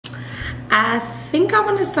I think I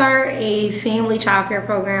want to start a family childcare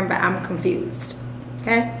program, but I'm confused,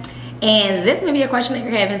 okay? And this may be a question that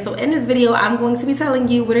you're having. So in this video, I'm going to be telling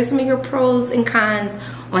you what are some of your pros and cons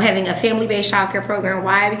on having a family-based childcare program.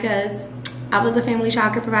 Why? Because I was a family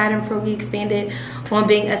childcare provider before we expanded on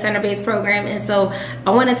being a center-based program. And so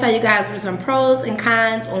I want to tell you guys what are some pros and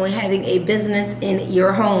cons on having a business in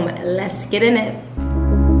your home. Let's get in it.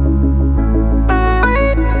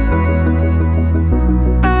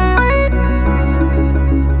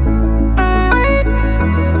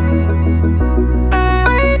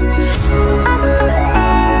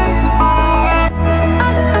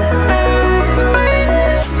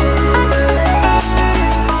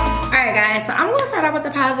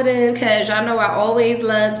 Because y'all know I always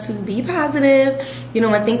love to be positive, you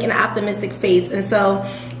know, and think in an optimistic space. And so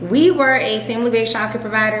we were a family-based childcare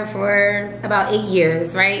provider for about 8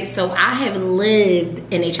 years, right? So I have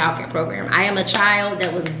lived in a childcare program. I am a child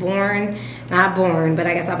that was born, not born, but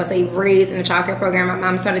I guess I would say raised in a childcare program. My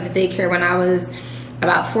mom started the daycare when I was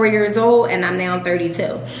about 4 years old, and I'm now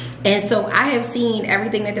 32. And so I have seen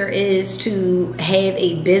everything that there is to have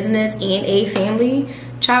a business and a family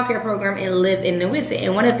childcare program and live in and with it.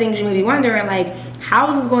 And one of the things you may be wondering, like, how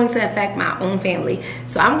is this going to affect my own family?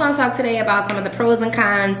 So I'm going to talk today about some of the pros and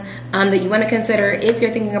cons that you want to consider if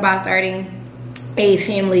you're thinking about starting a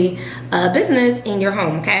family business in your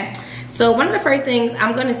home, okay? So one of the first things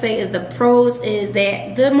I'm going to say is the pros is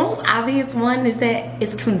that the most obvious one is that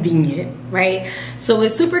it's convenient, right? So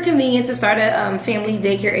it's super convenient to start a family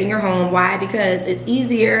daycare in your home. Why? Because it's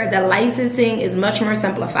easier. The licensing is much more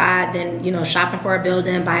simplified than, you know, shopping for a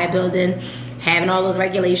building, buy a building, having all those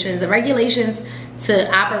regulations. The regulations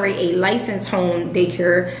to operate a licensed home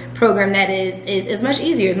daycare program that is much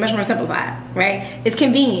easier. It's much more simplified, right? It's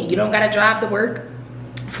convenient. You don't got to drive to work.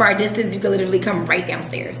 For our distance, you can literally come right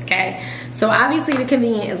downstairs, okay? So obviously the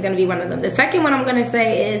convenient is gonna be one of them. The second one I'm gonna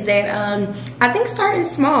say is that I think starting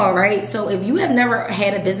small, right? So if you have never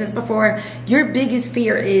had a business before, your biggest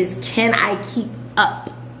fear is, can I keep up?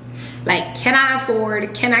 Like, can I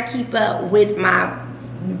afford, can I keep up with my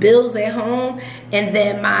bills at home and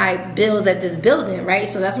then my bills at this building, right?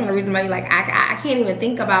 So that's one of the reasons why you're like, I can't even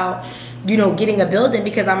think about, you know, getting a building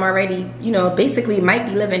because I'm already, you know, basically might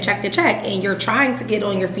be living check to check, and you're trying to get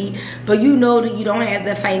on your feet, but you know that you don't have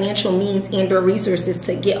the financial means and or resources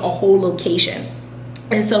to get a whole location.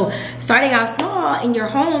 And so starting out small in your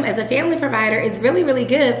home as a family provider is really, really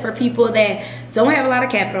good for people that don't have a lot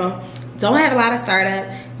of capital, don't have a lot of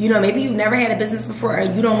startup, you know, maybe you've never had a business before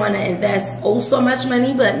and you don't want to invest so much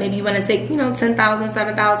money, but maybe you want to take, you know, $10,000,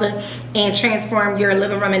 $7,000 and transform your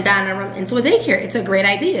living room and dining room into a daycare. It's a great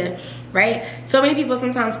idea, right? So many people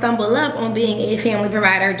sometimes stumble up on being a family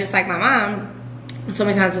provider, just like my mom. So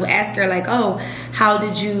many times we'll ask her like, oh, how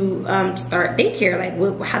did you start daycare?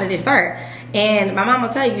 Like, how did it start? And my mom will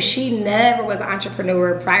tell you she never was an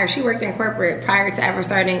entrepreneur prior. She worked in corporate prior to ever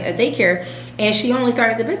starting a daycare. And she only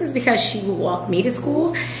started the business because she would walk me to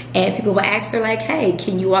school. And people would ask her like, hey,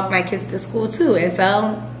 can you walk my kids to school too? And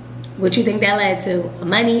so what you think that led to? A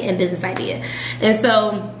money and business idea. And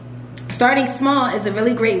so starting small is a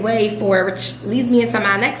really great way for, which leads me into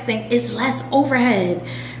my next thing, is less overhead.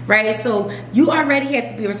 Right? So you already have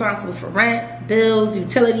to be responsible for rent, bills,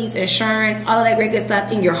 utilities, insurance, all of that great good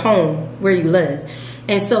stuff in your home where you live.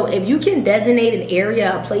 And so if you can designate an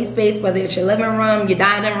area, a play space, whether it's your living room, your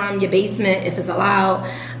dining room, your basement, if it's allowed,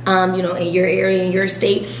 you know, in your area, in your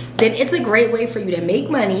state, then it's a great way for you to make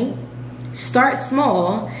money, start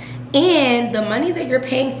small, and the money that you're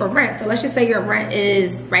paying for rent. So let's just say your rent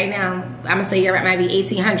is, right now, I'm gonna say your rent might be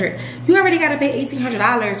 $1,800. You already gotta pay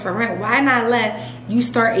 $1,800 for rent. Why not let you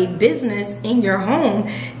start a business in your home,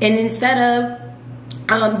 and instead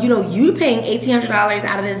of you know, you paying $1,800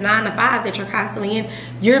 out of this 9 to 5 that you're constantly in,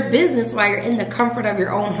 your business, while you're in the comfort of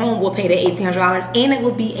your own home, will pay the $1,800, and it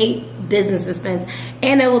will be a business expense,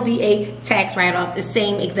 and it will be a tax write-off, the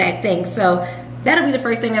same exact thing. So that'll be the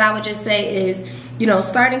first thing that I would just say is, you know,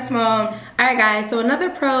 starting small. All right, guys, so another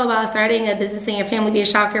pro about starting a business in your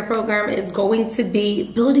family-based childcare program is going to be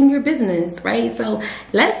building your business, right? So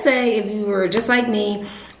let's say if you were just like me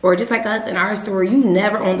or just like us in our story, you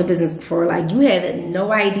never owned a business before. Like, you have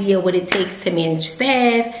no idea what it takes to manage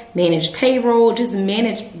staff, manage payroll, just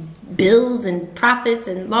manage bills and profits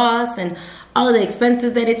and loss and all of the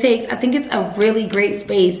expenses that it takes. I think it's a really great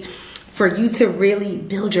space for you to really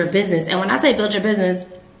build your business. And when I say build your business,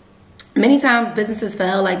 many times businesses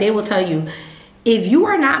fail. Like, they will tell you, if you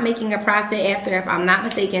are not making a profit after, if I'm not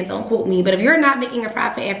mistaken, don't quote me, but if you're not making a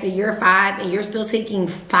profit after year 5 and you're still taking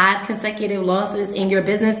 5 consecutive losses in your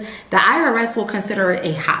business, the IRS will consider it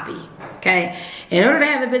a hobby. okay? In order to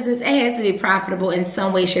have a business, it has to be profitable in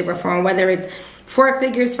some way, shape, or form, whether it's 4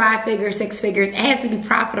 figures, 5 figures, 6 figures. It has to be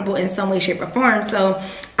profitable in some way, shape, or form. So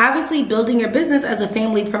obviously building your business as a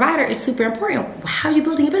family provider is super important. How are you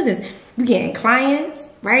building your business? You're getting clients,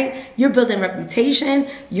 right? You're building reputation.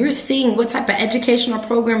 You're seeing what type of educational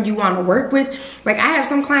program you want to work with. Like, I have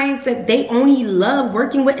some clients that they only love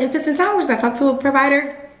working with infants and toddlers. I talked to a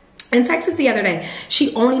provider in Texas the other day.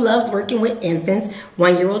 She only loves working with infants,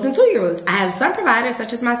 1-year-olds and 2-year-olds. I have some providers,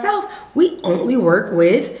 such as myself, we only work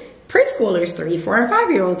with preschoolers, 3, 4, and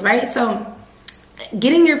 5-year-olds, right? So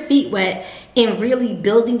getting your feet wet and really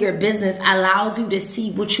building your business allows you to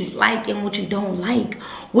see what you like and what you don't like.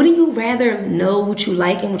 Wouldn't you rather know what you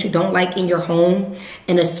like and what you don't like in your home,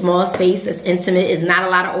 in a small space that's intimate, is not a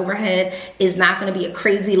lot of overhead, is not going to be a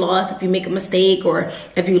crazy loss if you make a mistake or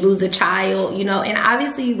if you lose a child, you know? And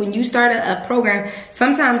obviously when you start a program,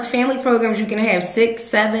 sometimes family programs, you can have 6,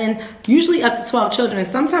 7, usually up to 12 children,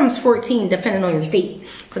 sometimes 14 depending on your state.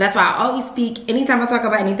 So that's why I always speak, anytime I talk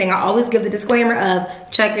about anything, I always give the disclaimer of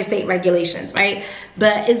check your state regulations, right?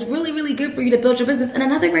 But it's really, really good for you to build your business. And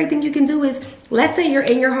another great thing you can do is, let's say you're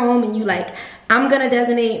in your home and you like, I'm gonna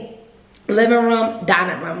designate living room,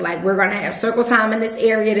 dining room. Like, we're gonna have circle time in this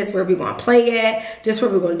area. This is where we're gonna play at. This is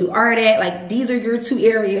where we're gonna do art at. Like, these are your 2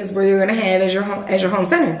 areas where you're gonna have as your home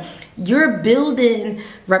center. You're building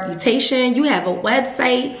reputation. You have a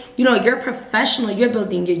website. You know, you're professional. You're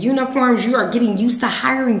building your uniforms. You are getting used to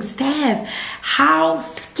hiring staff. How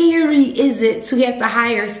scary is it to have to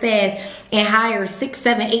hire staff and hire 6,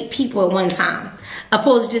 7, 8 people at one time,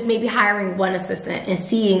 opposed to just maybe hiring one assistant and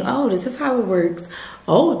seeing, oh, this is how it works.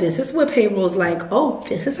 Oh, this is what payroll's like. Oh,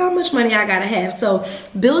 this is how much money I gotta have. So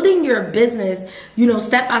building your business, you know,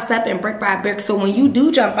 step by step and brick by brick. So when you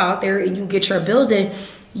do jump out there and you get your building,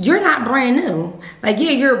 you're not brand new. Like,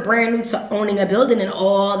 yeah, you're brand new to owning a building and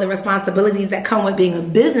all the responsibilities that come with being a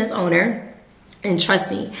business owner. And trust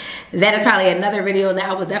me, that is probably another video that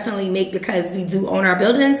I will definitely make, because we do own our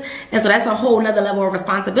buildings. And so that's a whole nother level of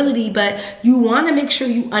responsibility. But you want to make sure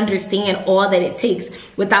you understand all that it takes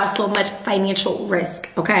without so much financial risk,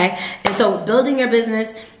 okay? And so building your business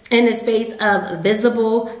in the space of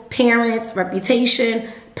visible parents, reputation,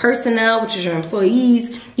 personnel, which is your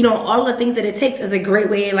employees, you know, all of the things that it takes is a great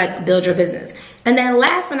way to like build your business. And then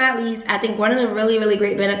last but not least, I think one of the really, really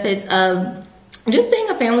great benefits of just being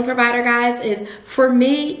a family provider, guys, is, for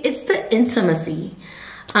me, it's the intimacy.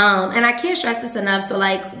 And I can't stress this enough. So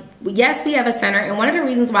like, yes, we have a center, and one of the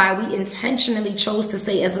reasons why we intentionally chose to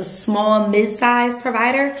stay as a small, mid-sized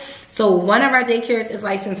provider. So one of our daycares is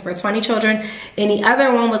licensed for 20 children, and the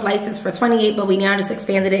other one was licensed for 28, but we now just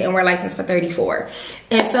expanded it and we're licensed for 34.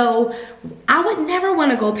 And so I would never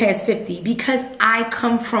want to go past 50, because I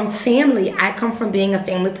come from family. I come from being a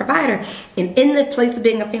family provider. And in the place of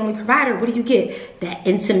being a family provider, what do you get? That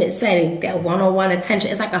intimate setting, that one-on-one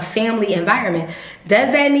attention. It's like a family environment.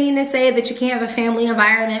 Does that mean to say that you can't have a family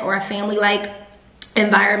environment or a family-like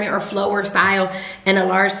environment or flow or style in a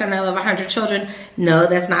large center of 100 children? No,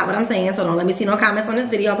 that's not what I'm saying. So don't let me see no comments on this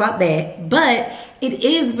video about that. But it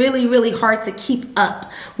is really, really hard to keep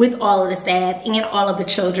up with all of the staff and all of the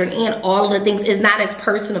children and all of the things. It's not as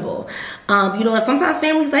personable. You know, and sometimes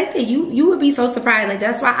families like that, you would be so surprised. Like,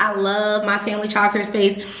 that's why I love my family childcare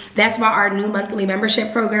space. That's why our new monthly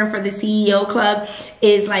membership program for the CEO Club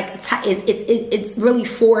is like, it's really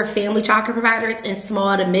for family childcare providers and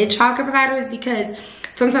small to mid childcare providers, because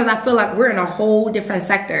sometimes I feel like we're in a whole different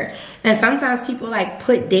sector. And sometimes people like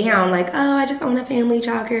put down like, oh, I just own a family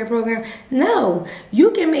childcare program. No,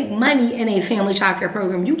 you can make money in a family childcare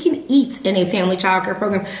program. You can eat in a family childcare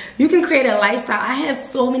program. You can create a lifestyle. I have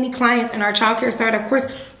so many clients in our childcare startup course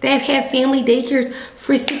that have had family daycares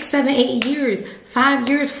for 6, 7, 8 years, 5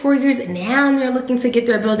 years, 4 years. Now they're looking to get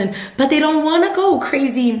their building, but they don't want to go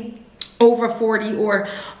crazy over 40 or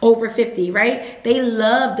over 50, right? They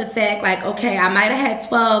love the fact like, okay, I might have had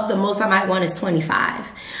 12, the most I might want is 25.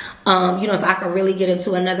 You know, so I could really get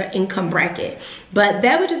into another income bracket. But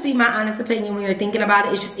that would just be my honest opinion when you're thinking about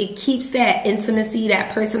it. It's just, it keeps that intimacy,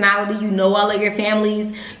 that personality. You know all of your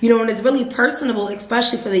families, you know, and it's really personable,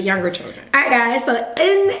 especially for the younger children. All right, guys, so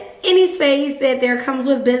in any space that there comes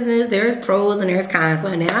with business, there's pros and there's cons.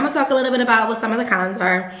 So now I'm gonna talk a little bit about what some of the cons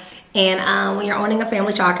are. And when you're owning a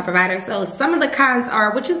family childcare provider. So some of the cons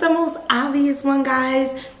are, which is the most obvious one,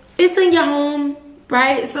 guys, it's in your home,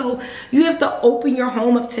 right? So you have to open your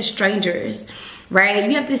home up to strangers, right?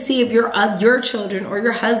 You have to see if your children or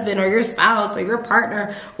your husband or your spouse or your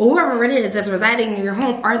partner or whoever it is that's residing in your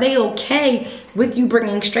home, are they okay with you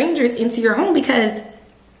bringing strangers into your home? Because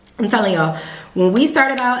I'm telling y'all, when we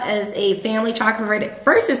started out as a family chocolate provider,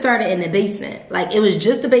 first it started in the basement. Like, it was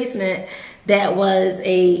just the basement that was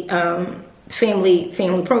a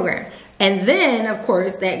family program. And then, of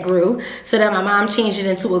course, that grew. So then my mom changed it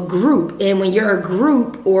into a group. And when you're a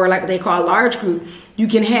group, or like they call a large group, you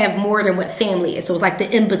can have more than what family is. So it's like the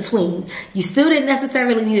in-between. You still didn't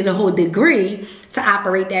necessarily need a whole degree to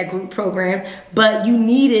operate that group program, but you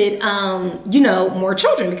needed, you know, more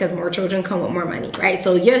children, because more children come with more money, right?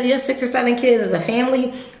 So your 6 or 7 kids as a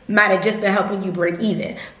family might have just been helping you break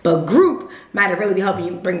even, but group might have really been helping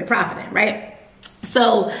you bring the profit in, right?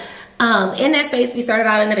 So in that space, we started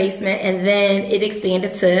out in the basement, and then it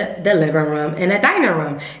expanded to the living room and the dining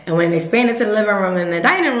room. And when it expanded to the living room and the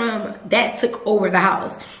dining room, that took over the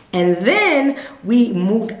house. And then we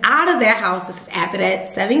moved out of that house. This is after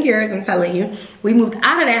that 7 years, I'm telling you. We moved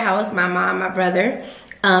out of that house, my mom, my brother,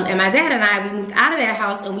 and my dad and I, we moved out of that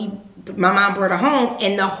house, and my mom brought a home,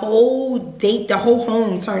 and the whole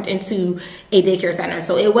home turned into a daycare center.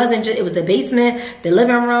 So it wasn't just, it was the basement, the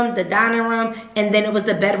living room, the dining room, and then it was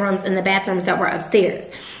the bedrooms and the bathrooms that were upstairs.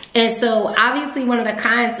 And so obviously one of the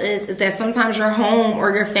cons is that sometimes your home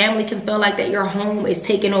or your family can feel like that your home is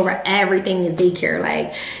taking over everything is daycare.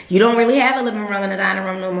 Like, you don't really have a living room and a dining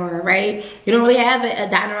room no more, right? You don't really have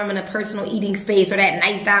a dining room and a personal eating space, or that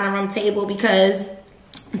nice dining room table, because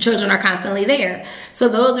children are constantly there. So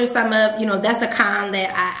those are some of, you know, that's a con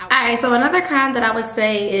that all right, so another con that I would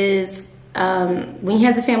say is when you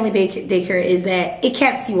have the family daycare is that it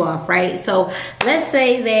caps you off, right? So let's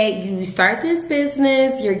say that you start this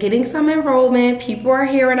business, you're getting some enrollment, people are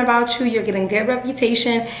hearing about you, you're getting good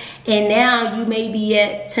reputation, and now you may be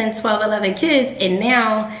at 10, 12, 11 kids, and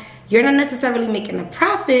now you're not necessarily making a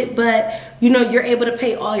profit, but you know, you're able to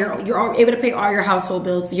pay all your household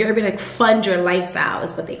bills. You're able to fund your lifestyle,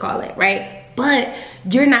 is what they call it, right? But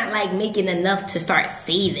you're not like making enough to start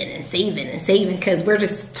saving and saving and saving, because we're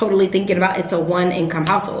just totally thinking about it's a one income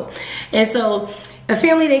household. And so a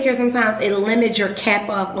family daycare, sometimes it limits your cap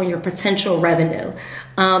off on your potential revenue.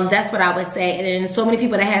 That's what I would say. And then so many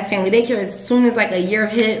people that have family daycare, as soon as like a year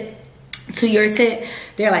hit, 2 years hit,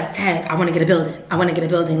 they're like, tag, I want to get a building. I want to get a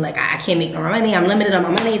building. Like, I can't make no more money. I'm limited on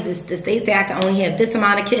my money. They say I can only have this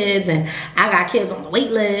amount of kids, and I got kids on the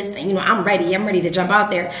wait list, and you know, I'm ready to jump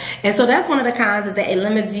out there. And so that's one of the cons, is that it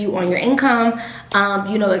limits you on your income.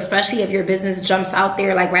 You know, especially if your business jumps out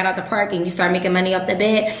there like right out the park and you start making money off the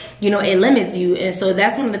bat, you know, it limits you. And so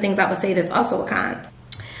that's one of the things I would say that's also a con.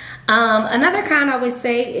 Another con I would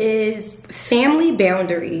say is family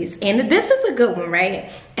boundaries. And this is a good one, right?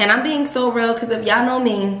 And I'm being so real, because if y'all know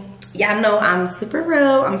me, y'all know I'm super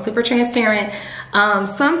real, I'm super transparent.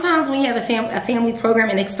 Sometimes when you have a family program,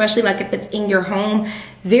 and especially like if it's in your home,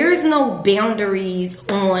 there's no boundaries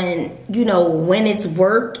on, you know, when it's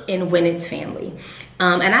work and when it's family.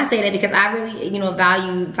 And I say that because I really, you know,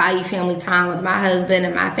 value family time with my husband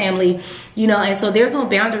and my family, you know, and so there's no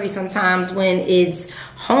boundaries sometimes when it's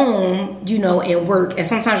home, you know, and work. And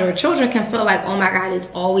sometimes your children can feel like, oh my God, it's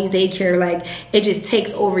always daycare. Like, it just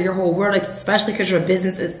takes over your whole world, especially because your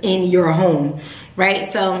business is in your home, right?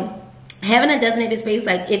 So having a designated space,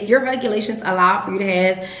 like if your regulations allow for you to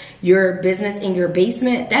have your business in your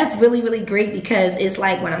basement, that's really, really great, because it's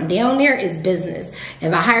like when I'm down there, it's business.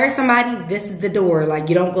 If I hire somebody, this is the door. Like,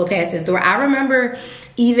 you don't go past this door. I remember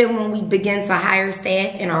even when we began to hire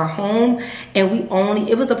staff in our home, and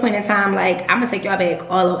it was a point in time, like, I'm gonna take y'all back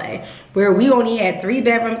all the way, where we only had 3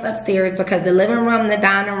 bedrooms upstairs, because the living room, the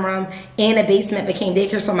dining room, and the basement became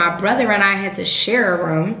daycare. So my brother and I had to share a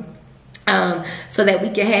room. So that we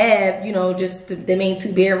could have, you know, just the main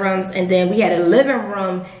 2 bedrooms, and then we had a living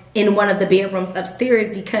room in one of the bedrooms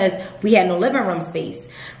upstairs, because we had no living room space,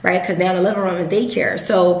 right? Because now the living room is daycare.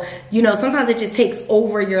 So, you know, sometimes it just takes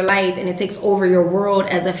over your life, and it takes over your world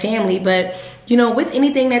as a family. But, you know, with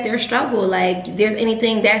anything that there's struggle, like there's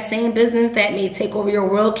anything, that same business that may take over your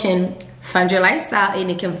world can fund your lifestyle, and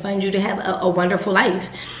it can fund you to have a wonderful life.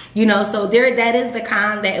 You know, so that is the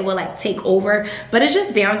con, that it will like take over, but it's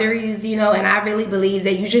just boundaries, you know, and I really believe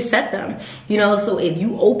that you just set them, you know. So if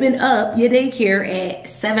you open up your daycare at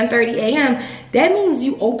 7:30 a.m., that means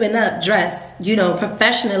you open up dressed, you know,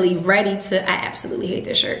 professionally, ready to, I absolutely hate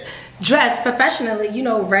this shirt, dressed professionally, you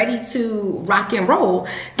know, ready to rock and roll.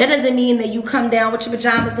 That doesn't mean that you come down with your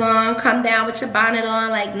pajamas on, come down with your bonnet on.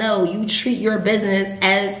 Like, no, you treat your business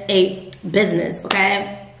as a business,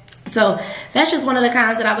 okay? So that's just one of the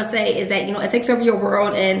cons that I would say, is that, you know, it takes over your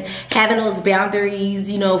world, and having those boundaries,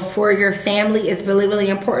 you know, for your family is really, really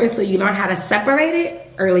important. So you learn how to separate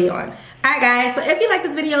it early on. All right, guys, so if you like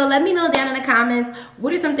this video, let me know down in the comments,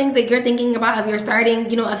 what are some things that you're thinking about if you're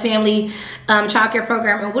starting, you know, a family childcare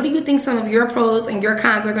program, and what do you think some of your pros and your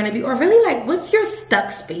cons are going to be, or really like what's your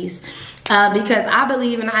stuck space? Because I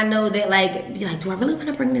believe and I know that like, you're like, do I really want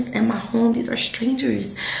to bring this in my home? These are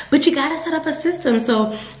strangers, but you got to set up a system.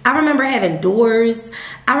 So I remember having doors.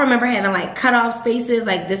 I remember having like cutoff spaces.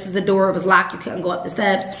 Like this is the door, it was locked, you couldn't go up the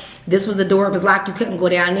steps. This was the door, it was locked, you couldn't go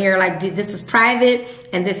down there. Like this is private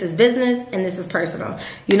and this is business and this is personal,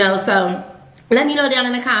 you know? So let me know down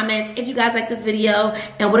in the comments if you guys like this video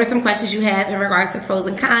and what are some questions you have in regards to pros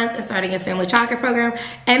and cons in starting a family childcare program.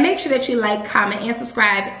 And make sure that you like, comment, and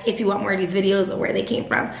subscribe if you want more of these videos or where they came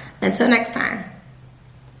from. Until next time.